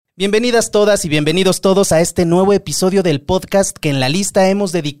Bienvenidas todas y bienvenidos todos a este nuevo episodio del podcast que en la lista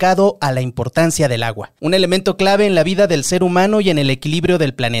hemos dedicado a la importancia del agua, un elemento clave en la vida del ser humano y en el equilibrio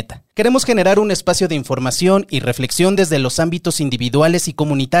del planeta. Queremos generar un espacio de información y reflexión desde los ámbitos individuales y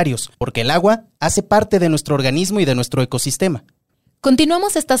comunitarios, porque el agua hace parte de nuestro organismo y de nuestro ecosistema.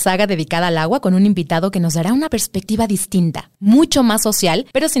 Continuamos esta saga dedicada al agua con un invitado que nos dará una perspectiva distinta, mucho más social,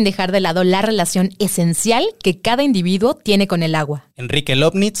 pero sin dejar de lado la relación esencial que cada individuo tiene con el agua. Enrique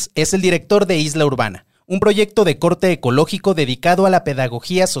Lobnitz es el director de Isla Urbana, un proyecto de corte ecológico dedicado a la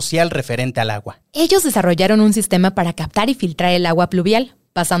pedagogía social referente al agua. Ellos desarrollaron un sistema para captar y filtrar el agua pluvial,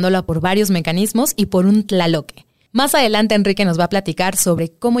 pasándola por varios mecanismos y por un tlaloque. Más adelante Enrique nos va a platicar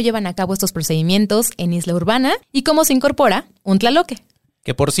sobre cómo llevan a cabo estos procedimientos en Isla Urbana y cómo se incorpora un tlaloque.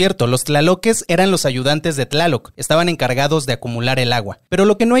 Que por cierto, los tlaloques eran los ayudantes de Tlaloc, estaban encargados de acumular el agua. Pero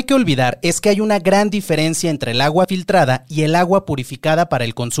lo que no hay que olvidar es que hay una gran diferencia entre el agua filtrada y el agua purificada para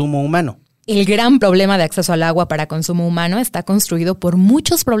el consumo humano. El gran problema de acceso al agua para consumo humano está construido por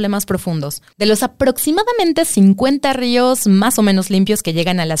muchos problemas profundos. De los aproximadamente 50 ríos más o menos limpios que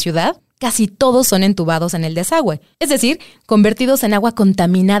llegan a la ciudad, casi todos son entubados en el desagüe, es decir, convertidos en agua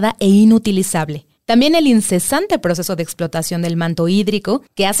contaminada e inutilizable. También el incesante proceso de explotación del manto hídrico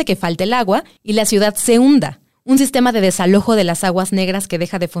que hace que falte el agua y la ciudad se hunda. Un sistema de desalojo de las aguas negras que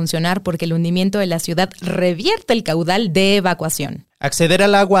deja de funcionar porque el hundimiento de la ciudad revierte el caudal de evacuación. Acceder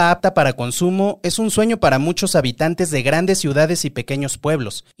al agua apta para consumo es un sueño para muchos habitantes de grandes ciudades y pequeños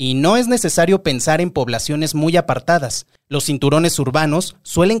pueblos, y no es necesario pensar en poblaciones muy apartadas. Los cinturones urbanos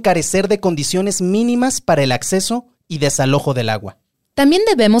suelen carecer de condiciones mínimas para el acceso y desalojo del agua. También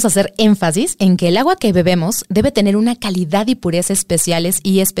debemos hacer énfasis en que el agua que bebemos debe tener una calidad y pureza especiales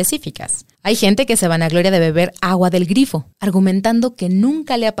y específicas. Hay gente que se vanagloria de beber agua del grifo, argumentando que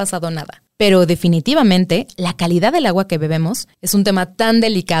nunca le ha pasado nada. Pero definitivamente, la calidad del agua que bebemos es un tema tan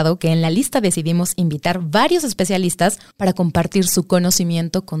delicado que en la lista decidimos invitar varios especialistas para compartir su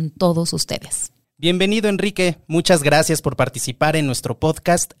conocimiento con todos ustedes. Bienvenido, Enrique. Muchas gracias por participar en nuestro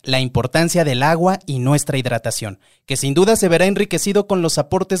podcast La importancia del agua y nuestra hidratación, que sin duda se verá enriquecido con los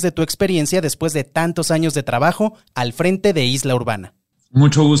aportes de tu experiencia después de tantos años de trabajo al frente de Isla Urbana.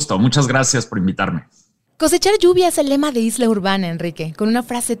 Mucho gusto. Muchas gracias por invitarme. Cosechar lluvia es el lema de Isla Urbana, Enrique. Con una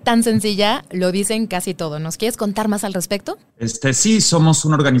frase tan sencilla lo dicen casi todo. ¿Nos quieres contar más al respecto? Sí, somos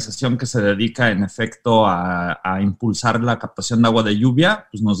una organización que se dedica en efecto a impulsar la captación de agua de lluvia.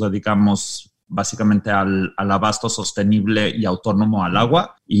 Pues nos dedicamos básicamente al abasto sostenible y autónomo al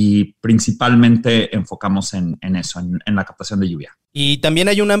agua y principalmente enfocamos en eso, en la captación de lluvia. Y también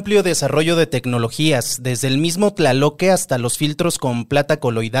hay un amplio desarrollo de tecnologías, desde el mismo tlaloque hasta los filtros con plata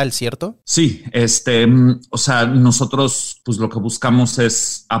coloidal, ¿cierto? Sí, nosotros pues lo que buscamos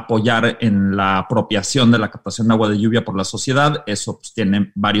es apoyar en la apropiación de la captación de agua de lluvia por la sociedad. Eso pues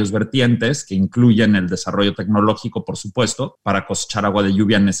tiene varios vertientes que incluyen el desarrollo tecnológico, por supuesto. Para cosechar agua de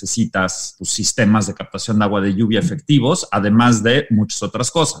lluvia necesitas pues, sistemas de captación de agua de lluvia efectivos, además de muchas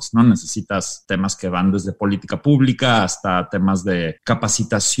otras cosas, ¿no? Necesitas temas que van desde política pública hasta temas de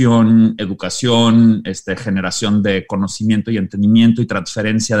capacitación, educación, generación de conocimiento y entendimiento y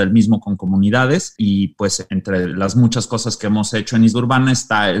transferencia del mismo con comunidades. Y pues entre las muchas cosas que hemos hecho en Isla Urbana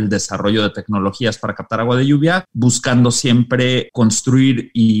está el desarrollo de tecnologías para captar agua de lluvia, buscando siempre construir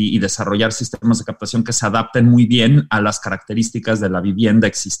y desarrollar sistemas de captación que se adapten muy bien a las características de la vivienda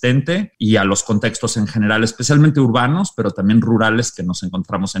existente y a los contextos en general, especialmente urbanos, pero también rurales que nos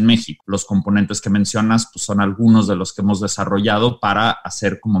encontramos en México. Los componentes que mencionas pues, son algunos de los que hemos desarrollado para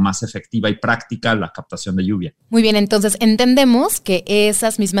hacer como más efectiva y práctica la captación de lluvia. Muy bien, entonces entendemos que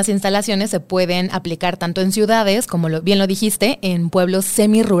esas mismas instalaciones se pueden aplicar tanto en ciudades, como bien lo dijiste, en pueblos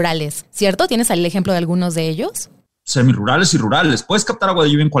semirurales, ¿cierto? ¿Tienes el ejemplo de algunos de ellos? Semirurales y rurales. Puedes captar agua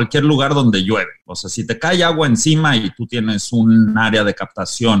de lluvia en cualquier lugar donde llueve. O sea, si te cae agua encima y tú tienes un área de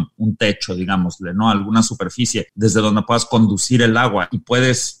captación, un techo, digámosle, ¿no? Alguna superficie desde donde puedas conducir el agua y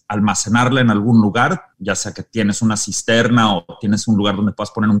puedes almacenarla en algún lugar, ya sea que tienes una cisterna o tienes un lugar donde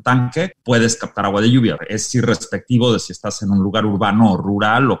puedas poner un tanque, puedes captar agua de lluvia. Es irrespectivo de si estás en un lugar urbano o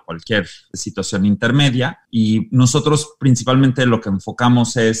rural o cualquier situación intermedia. Y nosotros principalmente lo que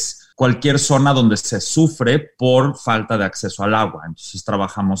enfocamos es cualquier zona donde se sufre por falta de acceso al agua. Entonces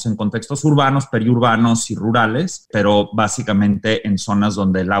trabajamos en contextos urbanos, periurbanos y rurales, pero básicamente en zonas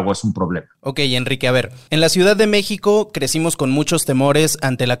donde el agua es un problema. Ok, Enrique, a ver, en la Ciudad de México crecimos con muchos temores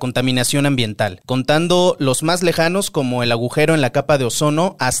ante la contaminación ambiental, contando los más lejanos como el agujero en la capa de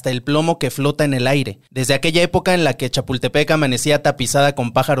ozono hasta el plomo que flota en el aire, desde aquella época en la que Chapultepec amanecía tapizada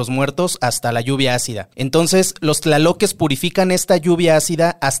con pájaros muertos hasta la lluvia ácida. Entonces, los tlaloques purifican esta lluvia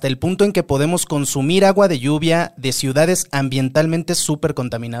ácida hasta el punto en que podemos consumir agua de lluvia de ciudades ambientalmente súper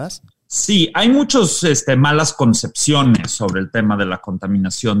contaminadas? Sí, hay muchas malas concepciones sobre el tema de la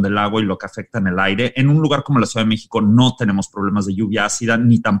contaminación del agua y lo que afecta en el aire. En un lugar como la Ciudad de México no tenemos problemas de lluvia ácida,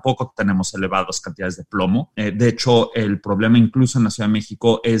 ni tampoco tenemos elevadas cantidades de plomo. De hecho, el problema incluso en la Ciudad de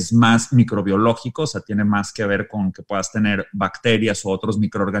México es más microbiológico, o sea, tiene más que ver con que puedas tener bacterias o otros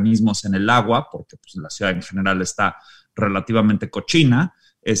microorganismos en el agua, porque pues, la ciudad en general está relativamente cochina.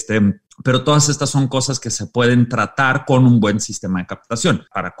 Pero todas estas son cosas que se pueden tratar con un buen sistema de captación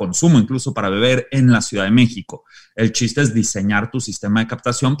para consumo, incluso para beber en la Ciudad de México. El chiste es diseñar tu sistema de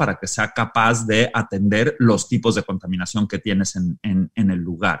captación para que sea capaz de atender los tipos de contaminación que tienes en el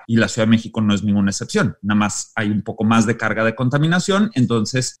lugar. Y la Ciudad de México no es ninguna excepción. Nada más hay un poco más de carga de contaminación,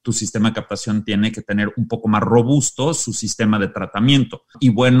 entonces tu sistema de captación tiene que tener un poco más robusto su sistema de tratamiento y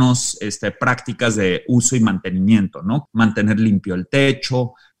buenas prácticas de uso y mantenimiento, ¿no? Mantener limpio el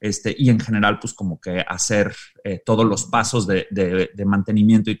techo, y en general, pues como que hacer todos los pasos de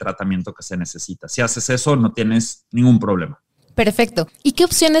mantenimiento y tratamiento que se necesita. Si haces eso, no tienes ningún problema. Perfecto. ¿Y qué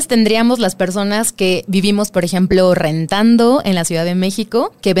opciones tendríamos las personas que vivimos, por ejemplo, rentando en la Ciudad de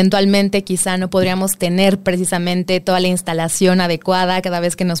México, que eventualmente quizá no podríamos tener precisamente toda la instalación adecuada cada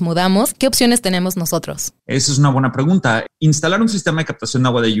vez que nos mudamos? ¿Qué opciones tenemos nosotros? Esa es una buena pregunta. Instalar un sistema de captación de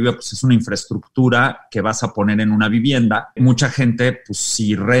agua de lluvia pues es una infraestructura que vas a poner en una vivienda. Mucha gente, pues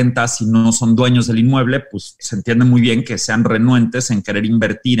si renta, si no son dueños del inmueble, pues se entiende muy bien que sean renuentes en querer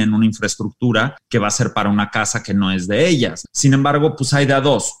invertir en una infraestructura que va a ser para una casa que no es de ellas. Sin embargo, pues hay de a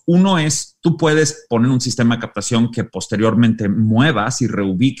dos. Uno es, tú puedes poner un sistema de captación que posteriormente muevas y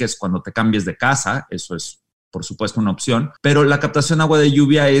reubiques cuando te cambies de casa. Eso es, por supuesto, una opción. Pero la captación de agua de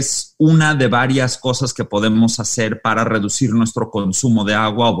lluvia es una de varias cosas que podemos hacer para reducir nuestro consumo de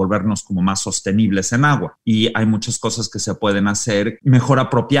agua o volvernos como más sostenibles en agua. Y hay muchas cosas que se pueden hacer mejor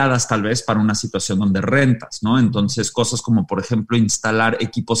apropiadas tal vez para una situación donde rentas, ¿no? Entonces, cosas como, por ejemplo, instalar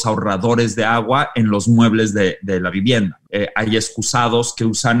equipos ahorradores de agua en los muebles de la vivienda. Hay excusados que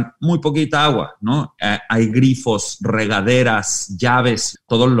usan muy poquita agua, ¿no? Hay grifos, regaderas, llaves,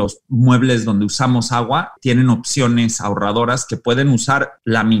 todos los muebles donde usamos agua tienen opciones ahorradoras que pueden usar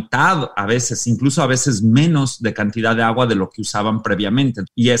la mitad a veces, incluso a veces menos de cantidad de agua de lo que usaban previamente.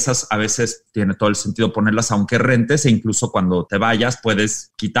 Y esas a veces tiene todo el sentido ponerlas aunque rentes e incluso cuando te vayas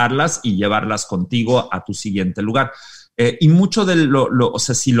puedes quitarlas y llevarlas contigo a tu siguiente lugar. Y mucho de o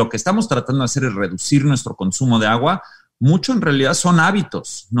sea, si lo que estamos tratando de hacer es reducir nuestro consumo de agua, mucho en realidad son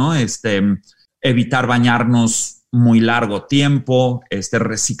hábitos, ¿no? Evitar bañarnos muy largo tiempo,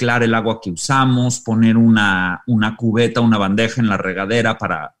 reciclar el agua que usamos, poner una cubeta, una bandeja en la regadera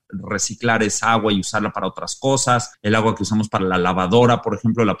para reciclar esa agua y usarla para otras cosas. El agua que usamos para la lavadora, por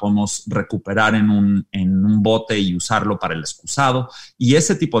ejemplo, la podemos recuperar en un bote y usarlo para el excusado. Y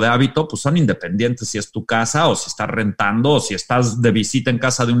ese tipo de hábito, pues son independientes si es tu casa o si estás rentando o si estás de visita en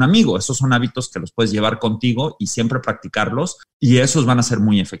casa de un amigo. Esos son hábitos que los puedes llevar contigo y siempre practicarlos y esos van a ser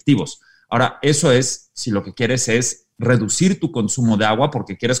muy efectivos. Ahora, eso es si lo que quieres es reducir tu consumo de agua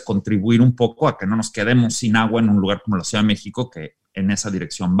porque quieres contribuir un poco a que no nos quedemos sin agua en un lugar como la Ciudad de México, que en esa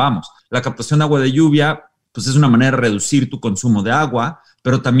dirección vamos. La captación de agua de lluvia, pues es una manera de reducir tu consumo de agua,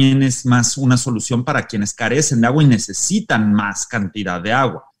 pero también es más una solución para quienes carecen de agua y necesitan más cantidad de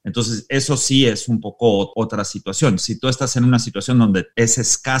agua. Entonces, eso sí es un poco otra situación. Si tú estás en una situación donde es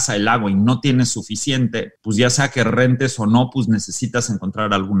escasa el agua y no tienes suficiente, pues ya sea que rentes o no, pues necesitas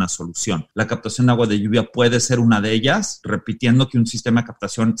encontrar alguna solución. La captación de agua de lluvia puede ser una de ellas, repitiendo que un sistema de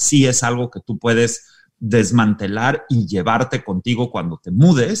captación sí es algo que tú puedes desmantelar y llevarte contigo cuando te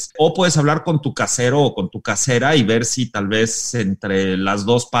mudes, o puedes hablar con tu casero o con tu casera y ver si tal vez entre las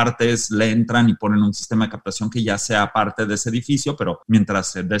dos partes le entran y ponen un sistema de captación que ya sea parte de ese edificio, pero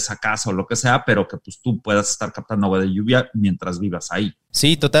mientras de esa casa o lo que sea, pero que pues tú puedas estar captando agua de lluvia mientras vivas ahí.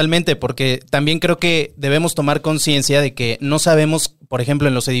 Sí, totalmente, porque también creo que debemos tomar conciencia de que no sabemos, por ejemplo,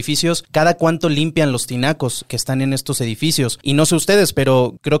 en los edificios, cada cuánto limpian los tinacos que están en estos edificios. Y no sé ustedes,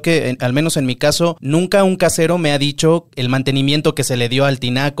 pero creo que al menos en mi caso, nunca un casero me ha dicho el mantenimiento que se le dio al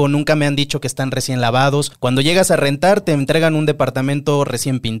tinaco, nunca me han dicho que están recién lavados. Cuando llegas a rentar, te entregan un departamento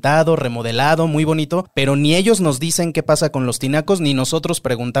recién pintado, remodelado, muy bonito, pero ni ellos nos dicen qué pasa con los tinacos, ni nosotros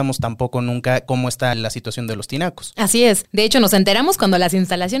preguntamos tampoco nunca cómo está la situación de los tinacos. Así es. De hecho, nos enteramos cuando las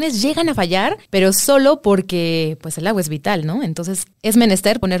instalaciones llegan a fallar, pero solo porque pues el agua es vital, ¿no? Entonces es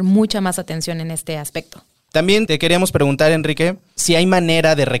menester poner mucha más atención en este aspecto. También te queríamos preguntar, Enrique, si hay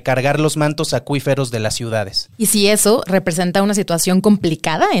manera de recargar los mantos acuíferos de las ciudades. Y si eso representa una situación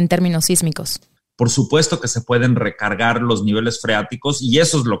complicada en términos sísmicos. por supuesto que se pueden recargar los niveles freáticos y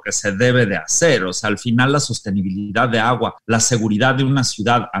eso es lo que se debe de hacer. O sea, al final la sostenibilidad de agua, la seguridad de una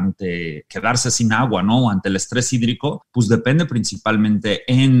ciudad ante quedarse sin agua, ¿no? O ante el estrés hídrico, pues depende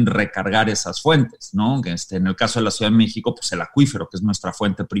principalmente en recargar esas fuentes, ¿no? En el caso de la Ciudad de México, pues el acuífero, que es nuestra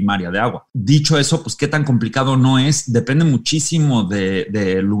fuente primaria de agua. Dicho eso, pues qué tan complicado no es, depende muchísimo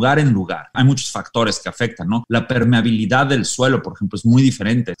de lugar en lugar. Hay muchos factores que afectan, ¿no? La permeabilidad del suelo, por ejemplo, es muy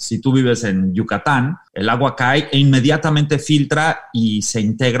diferente. Si tú vives en Yucatán, el agua cae e inmediatamente filtra y se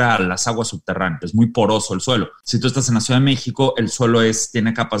integra a las aguas subterráneas. Es muy poroso el suelo. Si tú estás en la Ciudad de México, el suelo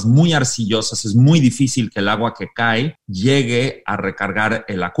tiene capas muy arcillosas. Es muy difícil que el agua que cae llegue a recargar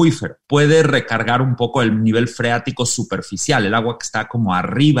el acuífero. Puede recargar un poco el nivel freático superficial, el agua que está como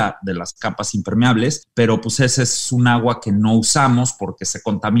arriba de las capas impermeables, pero pues ese es un agua que no usamos porque se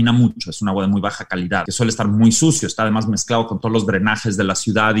contamina mucho. Es un agua de muy baja calidad, que suele estar muy sucio. Está además mezclado con todos los drenajes de la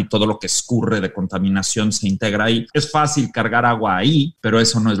ciudad y todo lo que escurre de contaminación se integra ahí. Es fácil cargar agua ahí, pero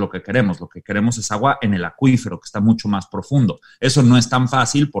eso no es lo que queremos. Lo que queremos es agua en el acuífero, que está mucho más profundo. Eso no es tan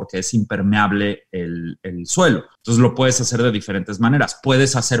fácil porque es impermeable el suelo. Entonces lo puedes hacer de diferentes maneras.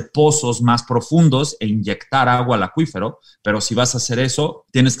 Puedes hacer pozos más profundos e inyectar agua al acuífero, pero si vas a hacer eso,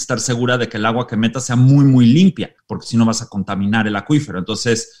 tienes que estar segura de que el agua que metas sea muy, muy limpia, porque si no vas a contaminar el acuífero.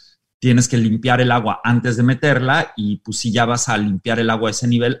 Entonces tienes que limpiar el agua antes de meterla y pues si ya vas a limpiar el agua a ese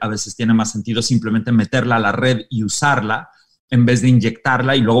nivel, a veces tiene más sentido simplemente meterla a la red y usarla en vez de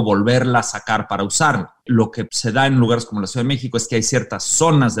inyectarla y luego volverla a sacar para usarla. Lo que se da en lugares como la Ciudad de México es que hay ciertas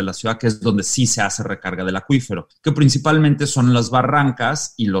zonas de la ciudad que es donde sí se hace recarga del acuífero, que principalmente son las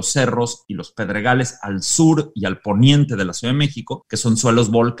barrancas y los cerros y los pedregales al sur y al poniente de la Ciudad de México, que son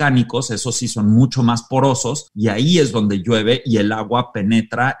suelos volcánicos, esos sí son mucho más porosos y ahí es donde llueve y el agua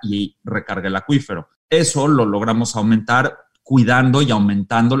penetra y recarga el acuífero. Eso lo logramos aumentar cuidando y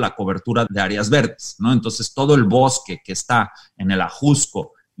aumentando la cobertura de áreas verdes, ¿no? Entonces, todo el bosque que está en el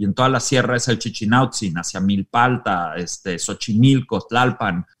Ajusco y en toda la sierra es el Chichinautzin, hacia Milpalta, Xochimilco,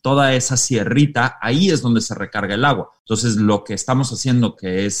 Tlalpan, toda esa sierrita, ahí es donde se recarga el agua. Entonces, lo que estamos haciendo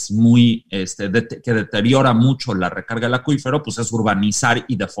que es muy, que deteriora mucho la recarga del acuífero, pues es urbanizar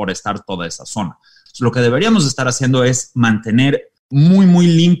y deforestar toda esa zona. Entonces, lo que deberíamos estar haciendo es mantener muy, muy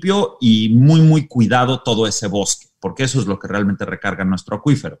limpio y muy, muy cuidado todo ese bosque, porque eso es lo que realmente recarga nuestro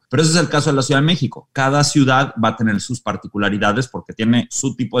acuífero. Pero ese es el caso de la Ciudad de México. Cada ciudad va a tener sus particularidades porque tiene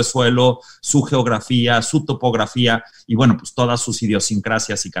su tipo de suelo, su geografía, su topografía y, bueno, pues todas sus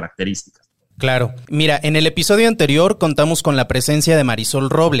idiosincrasias y características. Claro. Mira, en el episodio anterior contamos con la presencia de Marisol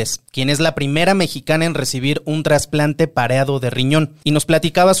Robles, quien es la primera mexicana en recibir un trasplante pareado de riñón, y nos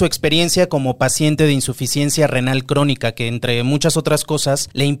platicaba su experiencia como paciente de insuficiencia renal crónica que, entre muchas otras cosas,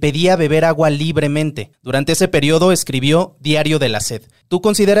 le impedía beber agua libremente. Durante ese periodo escribió Diario de la Sed. ¿Tú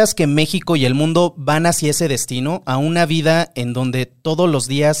consideras que México y el mundo van hacia ese destino, a una vida en donde todos los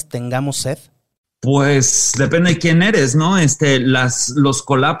días tengamos sed? Pues depende de quién eres, ¿no? Los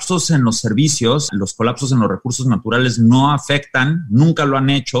colapsos en los servicios, los colapsos en los recursos naturales no afectan, nunca lo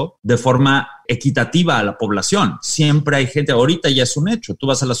han hecho de forma equitativa a la población. Siempre hay gente, ahorita ya es un hecho. Tú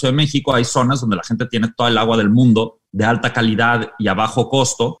vas a la Ciudad de México, hay zonas donde la gente tiene toda el agua del mundo de alta calidad y a bajo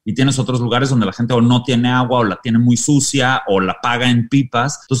costo, y tienes otros lugares donde la gente o no tiene agua o la tiene muy sucia o la paga en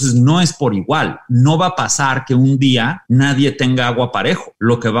pipas. Entonces no es por igual. No va a pasar que un día nadie tenga agua parejo.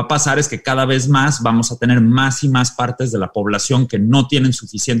 Lo que va a pasar es que cada vez más vamos a tener más y más partes de la población que no tienen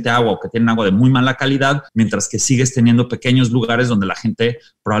suficiente agua o que tienen agua de muy mala calidad, mientras que sigues teniendo pequeños lugares donde la gente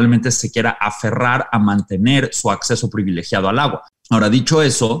probablemente se quiera aferrar a mantener su acceso privilegiado al agua. Ahora, dicho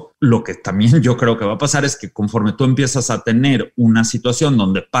eso, lo que también yo creo que va a pasar es que conforme tú empiezas a tener una situación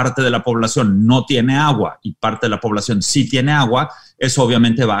donde parte de la población no tiene agua y parte de la población sí tiene agua, eso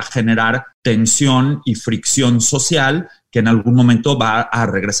obviamente va a generar tensión y fricción social que en algún momento va a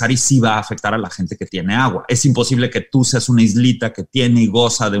regresar y sí va a afectar a la gente que tiene agua. Es imposible que tú seas una islita que tiene y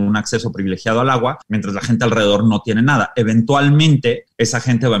goza de un acceso privilegiado al agua, mientras la gente alrededor no tiene nada. Eventualmente, esa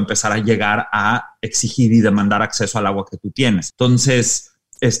gente va a empezar a llegar a exigir y demandar acceso al agua que tú tienes. Entonces,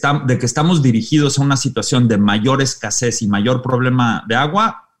 de que estamos dirigidos a una situación de mayor escasez y mayor problema de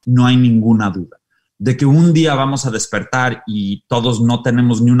agua, no hay ninguna duda. De que un día vamos a despertar y todos no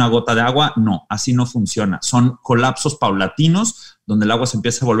tenemos ni una gota de agua, no, así no funciona. Son colapsos paulatinos donde el agua se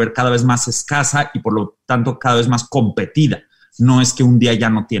empieza a volver cada vez más escasa y por lo tanto cada vez más competida. No es que un día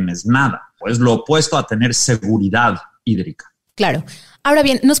ya no tienes nada, pues lo opuesto a tener seguridad hídrica. Claro. Ahora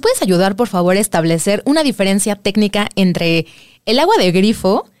bien, ¿nos puedes ayudar, por favor, a establecer una diferencia técnica entre el agua de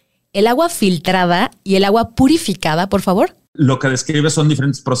grifo, el agua filtrada y el agua purificada, por favor? lo que describe son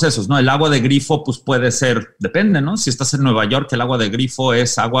diferentes procesos, ¿no? El agua de grifo, pues puede ser, depende, ¿no? Si estás en Nueva York, el agua de grifo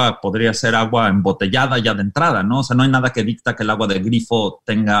es agua, podría ser agua embotellada ya de entrada, ¿no? O sea, no hay nada que dicta que el agua de grifo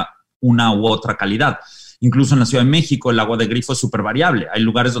tenga una u otra calidad. Incluso en la Ciudad de México el agua de grifo es súper variable. Hay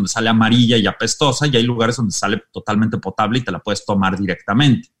lugares donde sale amarilla y apestosa y hay lugares donde sale totalmente potable y te la puedes tomar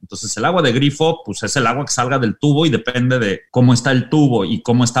directamente. Entonces el agua de grifo pues es el agua que salga del tubo y depende de cómo está el tubo y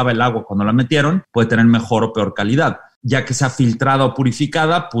cómo estaba el agua cuando la metieron, puede tener mejor o peor calidad. Ya que sea filtrada o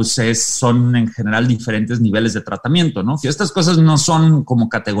purificada, pues son en general diferentes niveles de tratamiento, ¿no? Y estas cosas no son como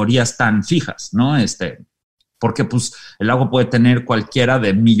categorías tan fijas, ¿no? Porque pues el agua puede tener cualquiera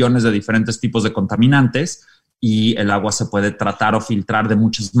de millones de diferentes tipos de contaminantes y el agua se puede tratar o filtrar de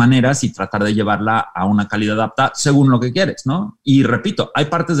muchas maneras y tratar de llevarla a una calidad adaptada según lo que quieres, ¿no? Y repito, hay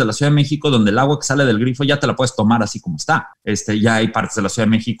partes de la Ciudad de México donde el agua que sale del grifo ya te la puedes tomar así como está. Ya hay partes de la Ciudad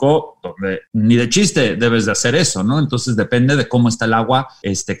de México donde ni de chiste debes de hacer eso, ¿no? Entonces depende de cómo está el agua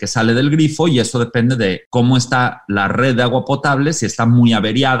que sale del grifo y eso depende de cómo está la red de agua potable, si está muy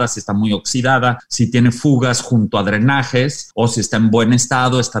averiada, si está muy oxidada, si tiene fugas junto a drenajes o si está en buen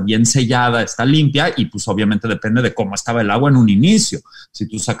estado, está bien sellada, está limpia y pues obviamente depende de cómo estaba el agua en un inicio. Si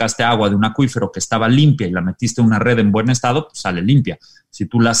tú sacaste agua de un acuífero que estaba limpia y la metiste a una red en buen estado, pues sale limpia. Si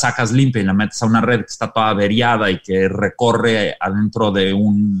tú la sacas limpia y la metes a una red que está toda averiada y que recorre adentro de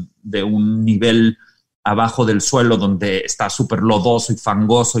un nivel abajo del suelo donde está súper lodoso y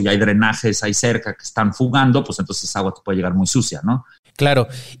fangoso y hay drenajes ahí cerca que están fugando, pues entonces esa agua te puede llegar muy sucia, ¿no? Claro,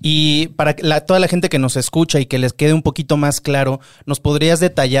 y para toda la gente que nos escucha y que les quede un poquito más claro, ¿nos podrías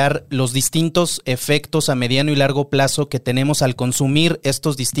detallar los distintos efectos a mediano y largo plazo que tenemos al consumir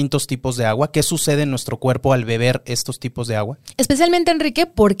estos distintos tipos de agua? ¿Qué sucede en nuestro cuerpo al beber estos tipos de agua? Especialmente, Enrique,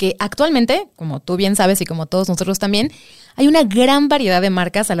 porque actualmente, como tú bien sabes y como todos nosotros también, hay una gran variedad de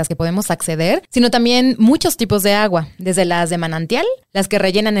marcas a las que podemos acceder, sino también muchos tipos de agua, desde las de manantial, las que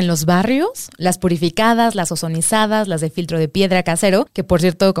rellenan en los barrios, las purificadas, las ozonizadas, las de filtro de piedra casero, que por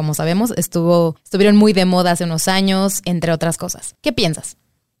cierto, como sabemos, estuvieron muy de moda hace unos años, entre otras cosas. ¿Qué piensas?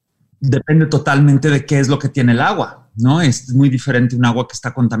 Depende totalmente de qué es lo que tiene el agua, ¿no? Es muy diferente un agua que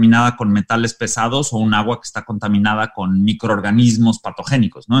está contaminada con metales pesados o un agua que está contaminada con microorganismos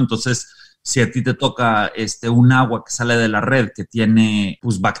patogénicos, ¿no? Entonces, si a ti te toca un agua que sale de la red que tiene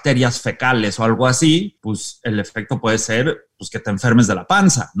pues bacterias fecales o algo así, pues el efecto puede ser pues que te enfermes de la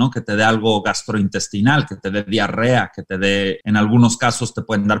panza, ¿no? Que te dé algo gastrointestinal, que te dé diarrea, que te dé, en algunos casos te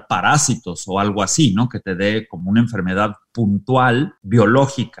pueden dar parásitos o algo así, ¿no? Que te dé como una enfermedad puntual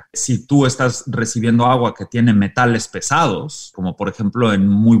biológica. Si tú estás recibiendo agua que tiene metales pesados, como por ejemplo en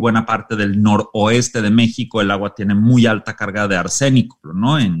muy buena parte del noroeste de México, el agua tiene muy alta carga de arsénico,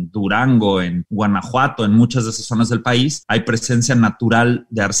 ¿no? En Durango, en Guanajuato, en muchas de esas zonas del país, hay presencia natural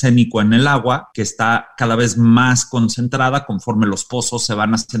de arsénico en el agua que está cada vez más concentrada conforme los pozos se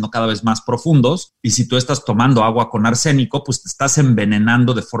van haciendo cada vez más profundos. Y si tú estás tomando agua con arsénico, pues te estás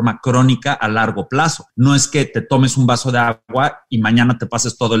envenenando de forma crónica a largo plazo. No es que te tomes un vaso de agua y mañana te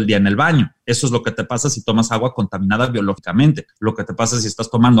pases todo el día en el baño. Eso es lo que te pasa si tomas agua contaminada biológicamente. Lo que te pasa si estás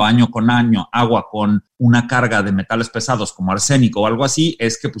tomando año con año agua con una carga de metales pesados como arsénico o algo así,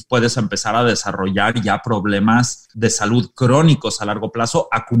 es que pues puedes empezar a desarrollar ya problemas de salud crónicos a largo plazo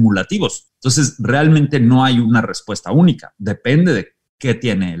acumulativos. Entonces, realmente no hay una respuesta única. Depende de qué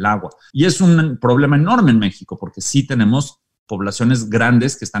tiene el agua. Y es un problema enorme en México porque sí tenemos poblaciones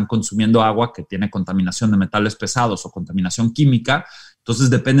grandes que están consumiendo agua que tiene contaminación de metales pesados o contaminación química.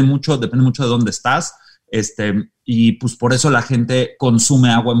 Entonces, depende mucho de dónde estás. Y pues por eso la gente consume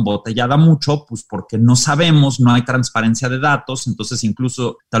agua embotellada mucho, pues porque no sabemos, no hay transparencia de datos. Entonces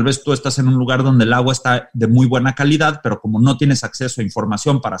incluso tal vez tú estás en un lugar donde el agua está de muy buena calidad, pero como no tienes acceso a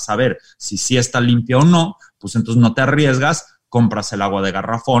información para saber si sí está limpia o no, pues entonces no te arriesgas, compras el agua de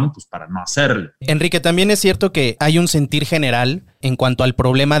garrafón, pues para no hacerle. Enrique, también es cierto que hay un sentir general en cuanto al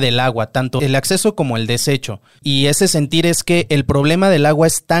problema del agua, tanto el acceso como el desecho. Y ese sentir es que el problema del agua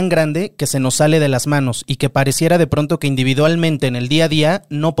es tan grande que se nos sale de las manos y que pareciera de pronto que individualmente en el día a día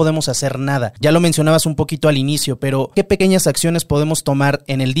no podemos hacer nada. Ya lo mencionabas un poquito al inicio, pero ¿qué pequeñas acciones podemos tomar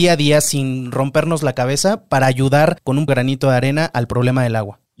en el día a día sin rompernos la cabeza para ayudar con un granito de arena al problema del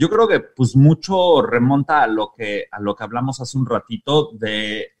agua? Yo creo que pues mucho remonta a lo que hablamos hace un ratito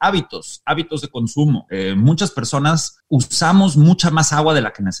de hábitos de consumo. Muchas personas usamos mucha más agua de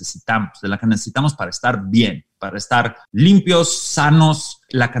la que necesitamos para estar bien, para estar limpios, sanos.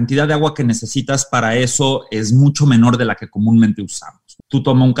 La cantidad de agua que necesitas para eso es mucho menor de la que comúnmente usamos. Tú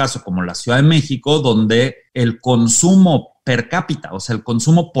toma un caso como la Ciudad de México, donde el consumo per cápita, o sea, el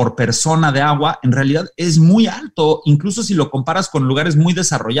consumo por persona de agua en realidad es muy alto, incluso si lo comparas con lugares muy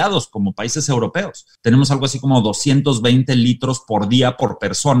desarrollados como países europeos. Tenemos algo así como 220 litros por día por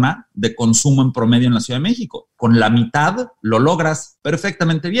persona de consumo en promedio en la Ciudad de México. Con la mitad lo logras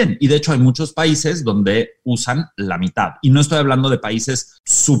perfectamente bien. Y de hecho hay muchos países donde usan la mitad. Y no estoy hablando de países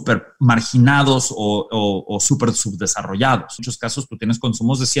súper marginados o súper subdesarrollados. En muchos casos tú tienes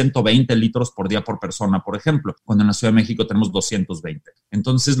consumos de 120 litros por día por persona, por ejemplo, cuando en la Ciudad de México tenemos 220.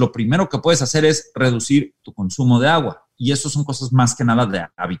 Entonces, lo primero que puedes hacer es reducir tu consumo de agua. Y eso son cosas más que nada de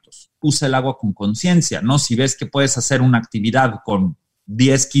hábitos. Usa el agua con conciencia, ¿no? Si ves que puedes hacer una actividad con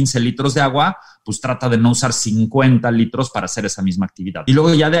 10, 15 litros de agua, pues trata de no usar 50 litros para hacer esa misma actividad. Y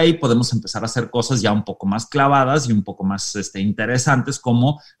luego ya de ahí podemos empezar a hacer cosas ya un poco más clavadas y un poco más interesantes,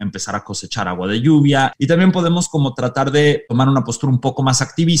 como empezar a cosechar agua de lluvia. Y también podemos como tratar de tomar una postura un poco más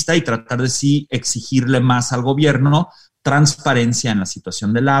activista y tratar de sí exigirle más al gobierno transparencia en la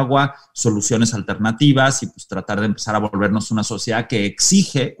situación del agua, soluciones alternativas y pues tratar de empezar a volvernos una sociedad que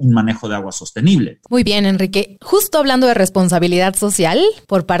exige un manejo de agua sostenible. Muy bien, Enrique. Justo hablando de responsabilidad social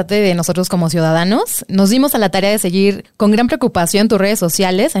por parte de nosotros como ciudadanos, nos dimos a la tarea de seguir con gran preocupación tus redes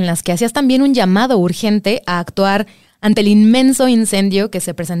sociales en las que hacías también un llamado urgente a actuar ante el inmenso incendio que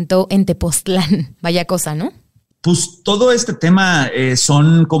se presentó en Tepoztlán. Vaya cosa, ¿no? Pues todo este tema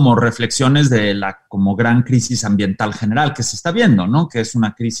son como reflexiones de la como gran crisis ambiental general que se está viendo, ¿no? Que es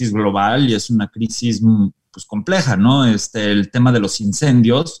una crisis global y es una crisis pues compleja, ¿no? El tema de los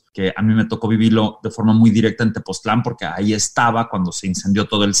incendios, que a mí me tocó vivirlo de forma muy directa en Tepoztlán porque ahí estaba cuando se incendió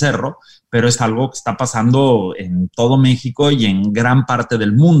todo el cerro, pero es algo que está pasando en todo México y en gran parte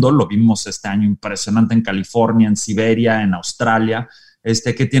del mundo. Lo vimos este año impresionante en California, en Siberia, en Australia,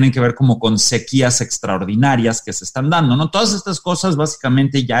 que tienen que ver como con sequías extraordinarias que se están dando, ¿no? Todas estas cosas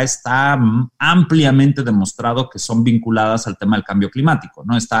básicamente ya está ampliamente demostrado que son vinculadas al tema del cambio climático,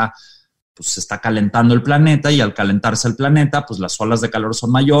 ¿no? Pues se está calentando el planeta y al calentarse el planeta, pues las olas de calor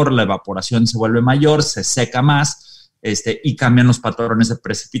son mayor, la evaporación se vuelve mayor, se seca más, y cambian los patrones de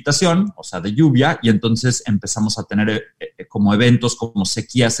precipitación, o sea, de lluvia, y entonces empezamos a tener como eventos como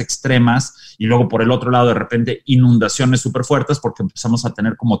sequías extremas y luego por el otro lado de repente inundaciones súper fuertes porque empezamos a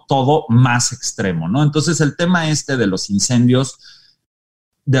tener como todo más extremo, ¿no? Entonces el tema de los incendios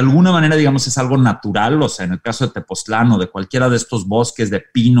de alguna manera, digamos, es algo natural, o sea, en el caso de Tepoztlán o de cualquiera de estos bosques de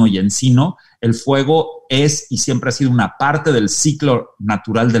pino y encino, el fuego es y siempre ha sido una parte del ciclo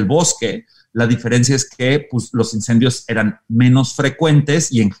natural del bosque. La diferencia es que pues, los incendios eran menos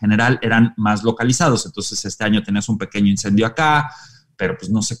frecuentes y en general eran más localizados. Entonces, este año tenías un pequeño incendio acá, pero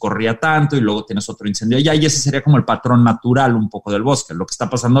pues no se corría tanto y luego tienes otro incendio allá y ese sería como el patrón natural un poco del bosque. Lo que está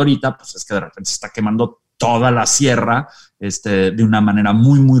pasando ahorita pues es que de repente se está quemando toda la sierra de una manera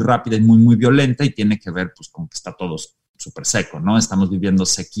muy, muy rápida y muy, muy violenta y tiene que ver pues con que está todo súper seco, ¿no? Estamos viviendo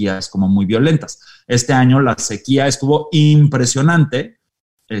sequías como muy violentas. Este año la sequía estuvo impresionante,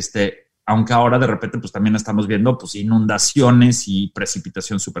 aunque ahora de repente pues también estamos viendo pues inundaciones y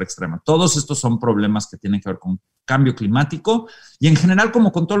precipitación súper extrema. Todos estos son problemas que tienen que ver con cambio climático y en general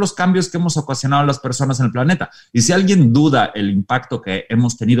como con todos los cambios que hemos ocasionado las personas en el planeta. Y si alguien duda el impacto que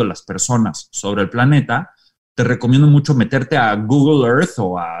hemos tenido las personas sobre el planeta, te recomiendo mucho meterte a Google Earth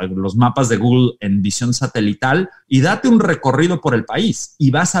o a los mapas de Google en visión satelital y date un recorrido por el país y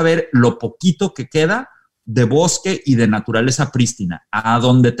vas a ver lo poquito que queda de bosque y de naturaleza prístina. A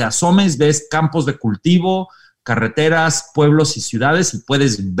donde te asomes ves campos de cultivo, carreteras, pueblos y ciudades y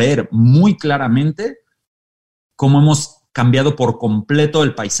puedes ver muy claramente cómo hemos cambiado por completo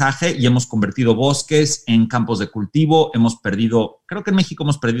el paisaje y hemos convertido bosques en campos de cultivo. Creo que en México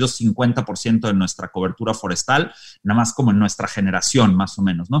hemos perdido 50% de nuestra cobertura forestal, nada más como en nuestra generación, más o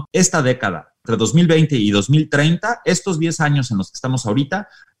menos, ¿no? Esta década, entre 2020 y 2030, estos 10 años en los que estamos ahorita,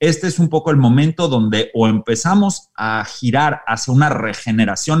 este es un poco el momento donde o empezamos a girar hacia una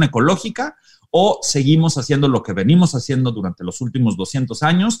regeneración ecológica o seguimos haciendo lo que venimos haciendo durante los últimos 200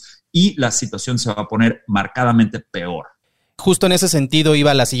 años y la situación se va a poner marcadamente peor. Justo en ese sentido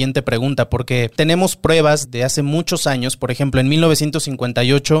iba la siguiente pregunta, porque tenemos pruebas de hace muchos años. Por ejemplo, en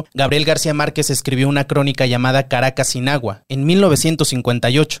 1958, Gabriel García Márquez escribió una crónica llamada Caracas sin agua, en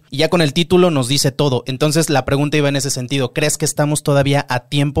 1958. Y ya con el título nos dice todo. Entonces la pregunta iba en ese sentido. ¿Crees que estamos todavía a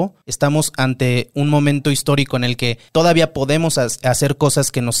tiempo? ¿Estamos ante un momento histórico en el que todavía podemos hacer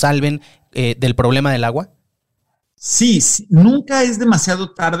cosas que nos salven del problema del agua? Sí, nunca es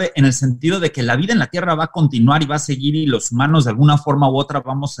demasiado tarde en el sentido de que la vida en la Tierra va a continuar y va a seguir y los humanos de alguna forma u otra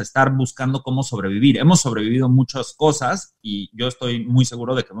vamos a estar buscando cómo sobrevivir. Hemos sobrevivido muchas cosas y yo estoy muy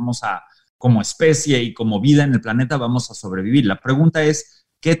seguro de que como especie y como vida en el planeta, vamos a sobrevivir. La pregunta es,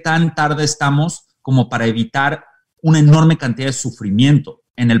 ¿qué tan tarde estamos como para evitar una enorme cantidad de sufrimiento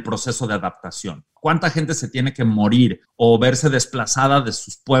en el proceso de adaptación. ¿Cuánta gente se tiene que morir o verse desplazada de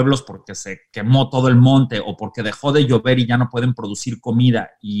sus pueblos porque se quemó todo el monte o porque dejó de llover y ya no pueden producir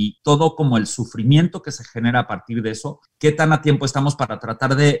comida? Y todo como el sufrimiento que se genera a partir de eso. ¿Qué tan a tiempo estamos para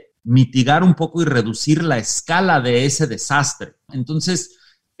tratar de mitigar un poco y reducir la escala de ese desastre? Entonces,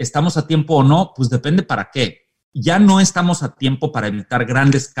 ¿estamos a tiempo o no? Pues depende para qué. Ya no estamos a tiempo para evitar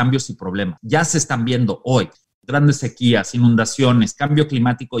grandes cambios y problemas. Ya se están viendo hoy. Grandes sequías, inundaciones, cambio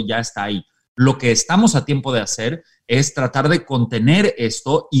climático ya está ahí. Lo que estamos a tiempo de hacer es tratar de contener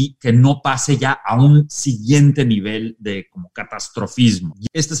esto y que no pase ya a un siguiente nivel de como catastrofismo.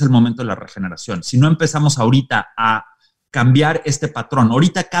 Este es el momento de la regeneración. Si no empezamos ahorita a cambiar este patrón,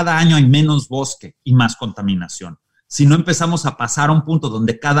 ahorita cada año hay menos bosque y más contaminación. Si no empezamos a pasar a un punto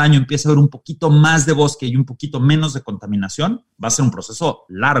donde cada año empieza a haber un poquito más de bosque y un poquito menos de contaminación, va a ser un proceso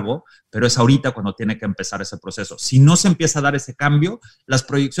largo, pero es ahorita cuando tiene que empezar ese proceso. Si no se empieza a dar ese cambio, las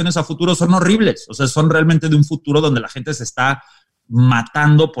proyecciones a futuro son horribles. O sea, son realmente de un futuro donde la gente se está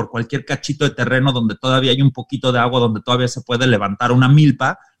matando por cualquier cachito de terreno donde todavía hay un poquito de agua, donde todavía se puede levantar una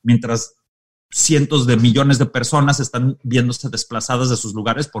milpa, mientras cientos de millones de personas están viéndose desplazadas de sus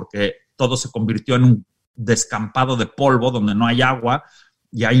lugares porque todo se convirtió en un descampado de polvo donde no hay agua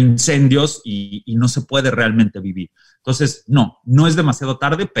y hay incendios y no se puede realmente vivir. Entonces, no es demasiado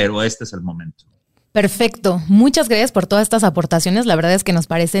tarde, pero este es el momento. Perfecto. Muchas gracias por todas estas aportaciones. La verdad es que nos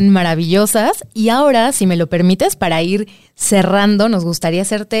parecen maravillosas. Y ahora, si me lo permites, para ir cerrando, nos gustaría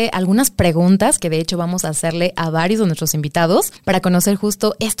hacerte algunas preguntas que de hecho vamos a hacerle a varios de nuestros invitados para conocer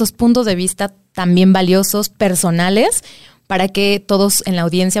justo estos puntos de vista también valiosos, personales, para que todos en la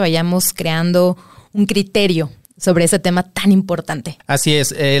audiencia vayamos creando un criterio sobre ese tema tan importante. Así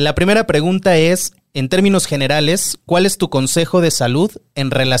es. La primera pregunta es, en términos generales, ¿cuál es tu consejo de salud en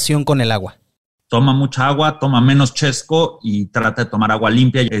relación con el agua? Toma mucha agua, toma menos chesco y trata de tomar agua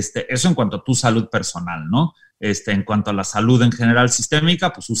limpia. Eso en cuanto a tu salud personal, ¿no? En cuanto a la salud en general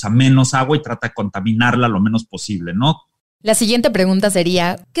sistémica, pues usa menos agua y trata de contaminarla lo menos posible, ¿no? La siguiente pregunta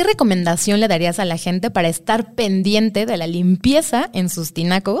sería, ¿qué recomendación le darías a la gente para estar pendiente de la limpieza en sus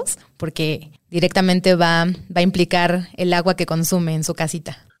tinacos? Porque directamente va a implicar el agua que consume en su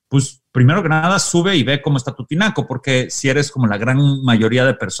casita. Pues primero que nada sube y ve cómo está tu tinaco, porque si eres como la gran mayoría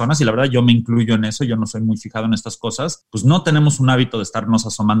de personas, y la verdad yo me incluyo en eso, yo no soy muy fijado en estas cosas, pues no tenemos un hábito de estarnos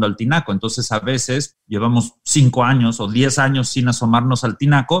asomando al tinaco. Entonces a veces llevamos 5 años o 10 años sin asomarnos al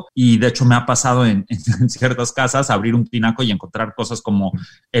tinaco y de hecho me ha pasado en ciertas casas abrir un tinaco y encontrar cosas como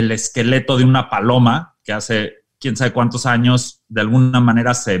el esqueleto de una paloma que hace quién sabe cuántos años de alguna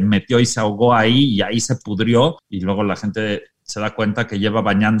manera se metió y se ahogó ahí y ahí se pudrió y luego la gente se da cuenta que lleva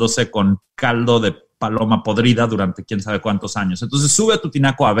bañándose con caldo de paloma podrida durante quién sabe cuántos años. Entonces sube a tu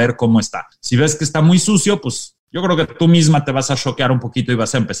tinaco a ver cómo está. Si ves que está muy sucio, pues yo creo que tú misma te vas a choquear un poquito y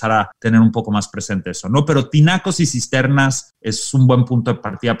vas a empezar a tener un poco más presente eso, ¿no? Pero tinacos y cisternas es un buen punto de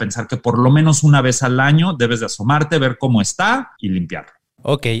partida, pensar que por lo menos una vez al año debes de asomarte, ver cómo está y limpiarlo.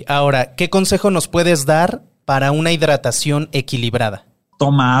 Ok, ahora, ¿qué consejo nos puedes dar para una hidratación equilibrada?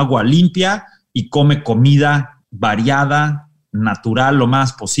 Toma agua limpia y come comida variada, natural lo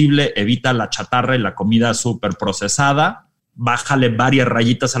más posible, evita la chatarra y la comida súper procesada, bájale varias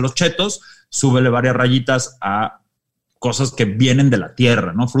rayitas a los chetos, súbele varias rayitas a cosas que vienen de la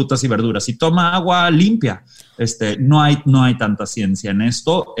tierra, ¿no? Frutas y verduras, y toma agua limpia. No hay tanta ciencia en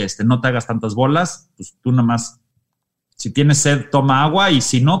esto, no te hagas tantas bolas, pues tú nada más, si tienes sed, toma agua, y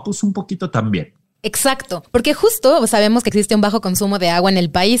si no, pues un poquito también. Exacto, porque justo sabemos que existe un bajo consumo de agua en el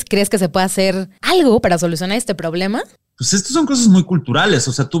país. ¿Crees que se puede hacer algo para solucionar este problema? Pues estas son cosas muy culturales.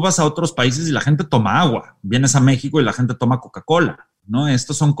 O sea, tú vas a otros países y la gente toma agua. Vienes a México y la gente toma Coca-Cola, ¿no?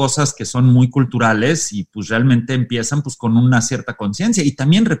 Estas son cosas que son muy culturales y pues realmente empiezan pues con una cierta conciencia. Y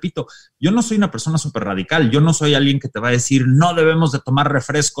también, repito, yo no soy una persona súper radical. Yo no soy alguien que te va a decir no debemos de tomar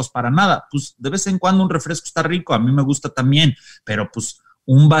refrescos para nada. Pues de vez en cuando un refresco está rico. A mí me gusta también, pero pues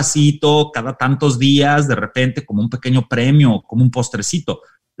un vasito cada tantos días, de repente, como un pequeño premio, como un postrecito.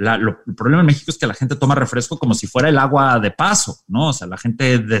 El problema en México es que la gente toma refresco como si fuera el agua de paso, ¿no? O sea, la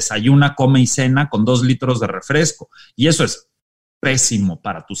gente desayuna, come y cena con 2 litros de refresco. Y eso es pésimo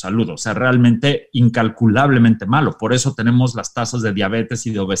para tu salud, o sea, realmente incalculablemente malo. Por eso tenemos las tasas de diabetes y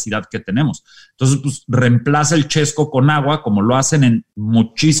de obesidad que tenemos. Entonces, pues reemplaza el chesco con agua, como lo hacen en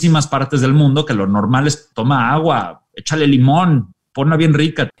muchísimas partes del mundo, que lo normal es toma agua, échale limón, ponla bien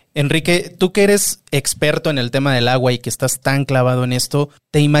rica. Enrique, tú que eres experto en el tema del agua y que estás tan clavado en esto,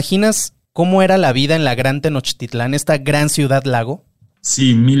 ¿te imaginas cómo era la vida en la gran Tenochtitlán, esta gran ciudad lago?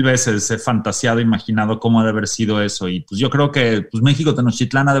 Sí, 1000 veces he fantaseado, imaginado cómo ha de haber sido eso. Y pues yo creo que pues México,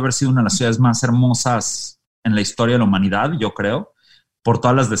 Tenochtitlán ha de haber sido una de las ciudades más hermosas en la historia de la humanidad, yo creo, por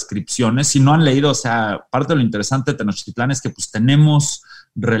todas las descripciones. Si no han leído, o sea, parte de lo interesante de Tenochtitlán es que pues tenemos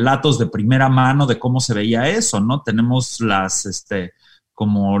relatos de primera mano de cómo se veía eso, ¿no? Tenemos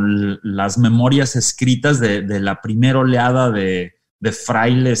como las memorias escritas de la primera oleada de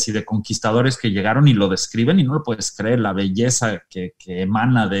frailes y de conquistadores que llegaron y lo describen y no lo puedes creer, la belleza que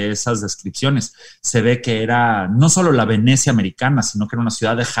emana de esas descripciones. Se ve que era no solo la Venecia americana, sino que era una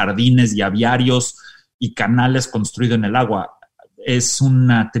ciudad de jardines y aviarios y canales construidos en el agua. Es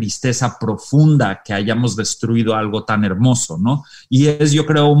una tristeza profunda que hayamos destruido algo tan hermoso, ¿no? Y es, yo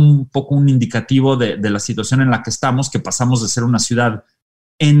creo, un poco un indicativo de la situación en la que estamos, que pasamos de ser una ciudad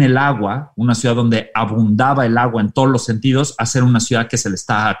en el agua, una ciudad donde abundaba el agua en todos los sentidos, a ser una ciudad que se le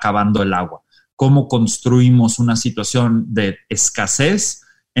está acabando el agua. ¿Cómo construimos una situación de escasez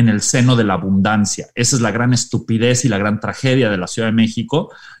en el seno de la abundancia? Esa es la gran estupidez y la gran tragedia de la Ciudad de México,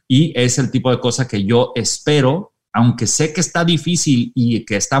 y es el tipo de cosa que yo espero, aunque sé que está difícil y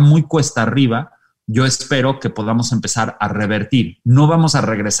que está muy cuesta arriba, yo espero que podamos empezar a revertir. No vamos a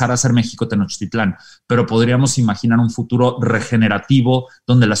regresar a ser México Tenochtitlán, pero podríamos imaginar un futuro regenerativo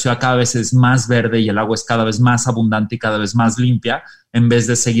donde la ciudad cada vez es más verde y el agua es cada vez más abundante y cada vez más limpia, en vez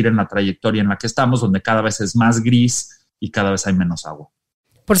de seguir en la trayectoria en la que estamos, donde cada vez es más gris y cada vez hay menos agua.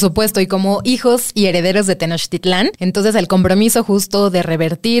 Por supuesto, y como hijos y herederos de Tenochtitlán, entonces el compromiso justo de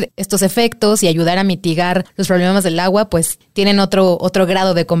revertir estos efectos y ayudar a mitigar los problemas del agua, pues tienen otro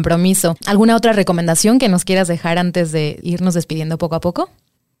grado de compromiso. ¿Alguna otra recomendación que nos quieras dejar antes de irnos despidiendo poco a poco?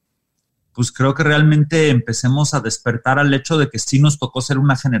 Pues creo que realmente empecemos a despertar al hecho de que sí nos tocó ser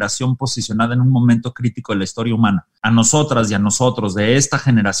una generación posicionada en un momento crítico de la historia humana. A nosotras y a nosotros de esta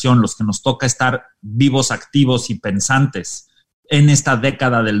generación, los que nos toca estar vivos, activos y pensantes, en esta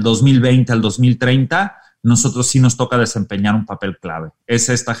década del 2020 al 2030, nosotros sí nos toca desempeñar un papel clave. Es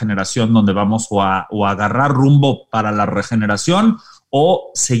esta generación donde vamos o a agarrar rumbo para la regeneración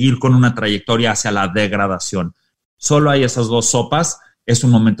o seguir con una trayectoria hacia la degradación. Solo hay esas dos sopas. Es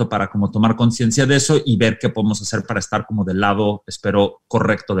un momento para como tomar conciencia de eso y ver qué podemos hacer para estar como del lado, espero,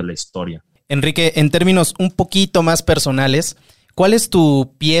 correcto de la historia. Enrique, en términos un poquito más personales, ¿cuál es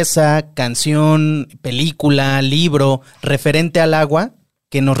tu pieza, canción, película, libro referente al agua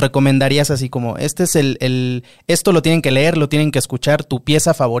que nos recomendarías así como este es esto lo tienen que leer, lo tienen que escuchar, tu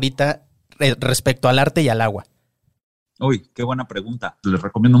pieza favorita respecto al arte y al agua? Uy, qué buena pregunta. Les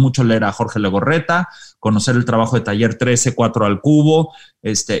recomiendo mucho leer a Jorge Legorreta, conocer el trabajo de Taller 13, 4 al cubo,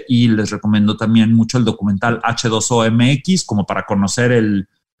 y les recomiendo también mucho el documental H2O MX, como para conocer el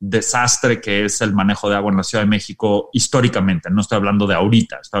desastre que es el manejo de agua en la Ciudad de México históricamente. No estoy hablando de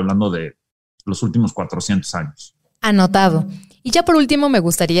ahorita, estoy hablando de los últimos 400 años. Anotado. Y ya por último me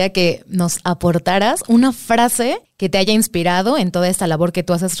gustaría que nos aportaras una frase que te haya inspirado en toda esta labor que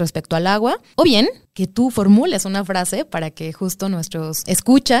tú haces respecto al agua, o bien que tú formules una frase para que justo nuestros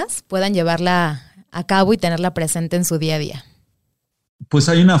escuchas puedan llevarla a cabo y tenerla presente en su día a día. Pues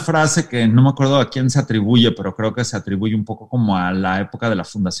hay una frase que no me acuerdo a quién se atribuye, pero creo que se atribuye un poco como a la época de la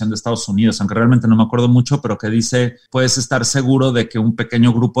fundación de Estados Unidos, aunque realmente no me acuerdo mucho, pero que dice, puedes estar seguro de que un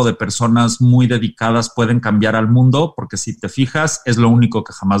pequeño grupo de personas muy dedicadas pueden cambiar al mundo, porque si te fijas, es lo único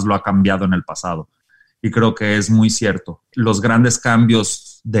que jamás lo ha cambiado en el pasado. Y creo que es muy cierto. Los grandes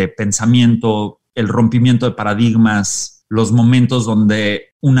cambios de pensamiento, el rompimiento de paradigmas, los momentos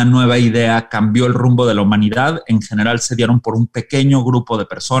donde una nueva idea cambió el rumbo de la humanidad, en general se dieron por un pequeño grupo de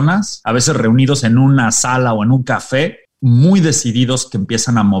personas, a veces reunidos en una sala o en un café, muy decididos que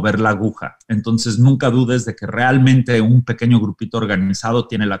empiezan a mover la aguja. Entonces nunca dudes de que realmente un pequeño grupito organizado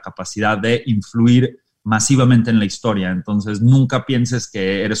tiene la capacidad de influir masivamente en la historia. Entonces nunca pienses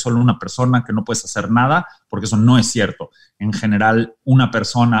que eres solo una persona, que no puedes hacer nada, porque eso no es cierto. En general, una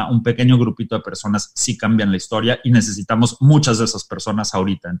persona, un pequeño grupito de personas sí cambian la historia y necesitamos muchas de esas personas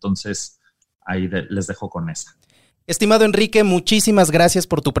ahorita. Entonces ahí les dejo con esa. Estimado Enrique, muchísimas gracias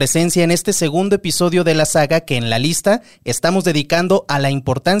por tu presencia en este segundo episodio de la saga que en la lista estamos dedicando a la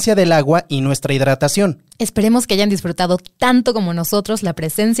importancia del agua y nuestra hidratación. Esperemos que hayan disfrutado tanto como nosotros la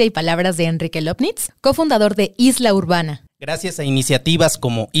presencia y palabras de Enrique Lobnitz, cofundador de Isla Urbana. Gracias a iniciativas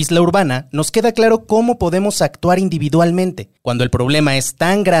como Isla Urbana, nos queda claro cómo podemos actuar individualmente. Cuando el problema es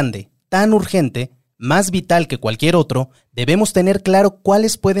tan grande, tan urgente, más vital que cualquier otro, debemos tener claro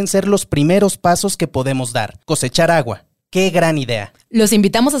cuáles pueden ser los primeros pasos que podemos dar. Cosechar agua. ¡Qué gran idea! Los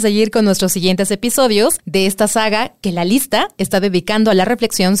invitamos a seguir con nuestros siguientes episodios de esta saga que la lista está dedicando a la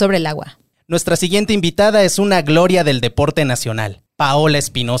reflexión sobre el agua. Nuestra siguiente invitada es una gloria del deporte nacional, Paola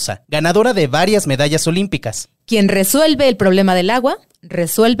Espinosa, ganadora de varias medallas olímpicas. Quien resuelve el problema del agua,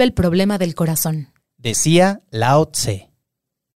 resuelve el problema del corazón. Decía Lao Tse.